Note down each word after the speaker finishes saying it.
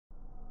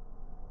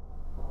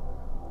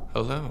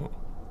Hello.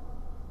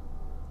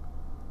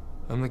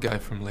 I'm the guy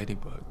from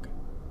Ladybug.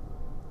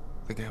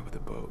 The guy with the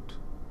boat.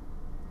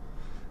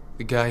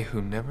 The guy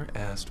who never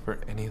asked for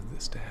any of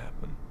this to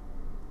happen.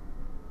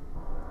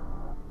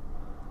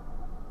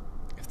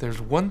 If there's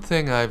one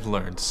thing I've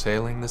learned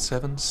sailing the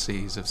 7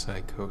 seas of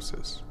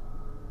psychosis,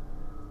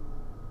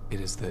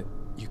 it is that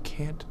you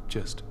can't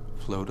just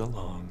float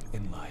along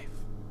in life.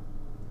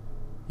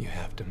 You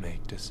have to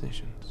make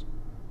decisions.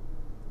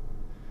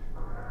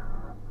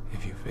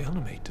 If you fail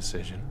to make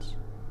decisions,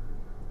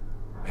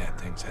 bad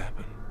things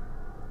happen.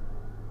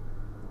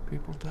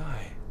 People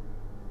die.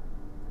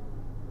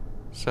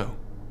 So,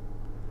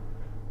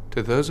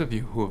 to those of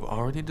you who have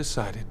already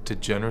decided to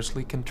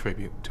generously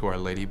contribute to our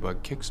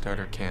Ladybug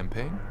Kickstarter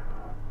campaign,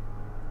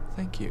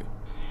 thank you.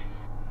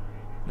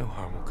 No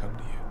harm will come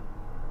to you.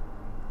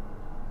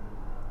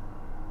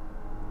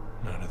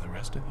 None of the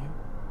rest of you.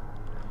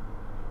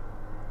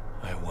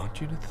 I want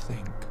you to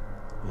think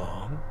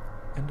long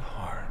and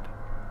hard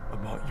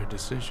about your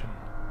decision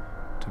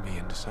to be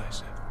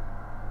indecisive.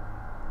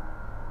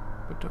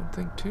 But don't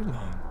think too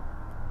long,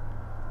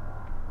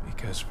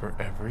 because for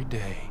every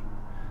day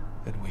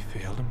that we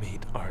fail to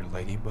meet our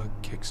Ladybug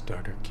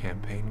Kickstarter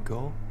campaign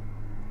goal,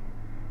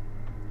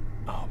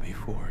 I'll be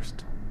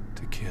forced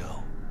to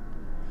kill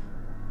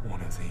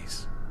one of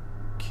these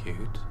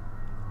cute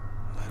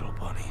little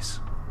bunnies.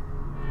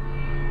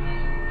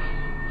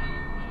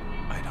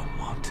 I don't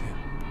want to.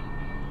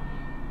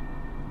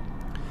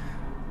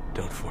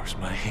 Don't force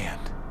my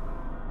hand.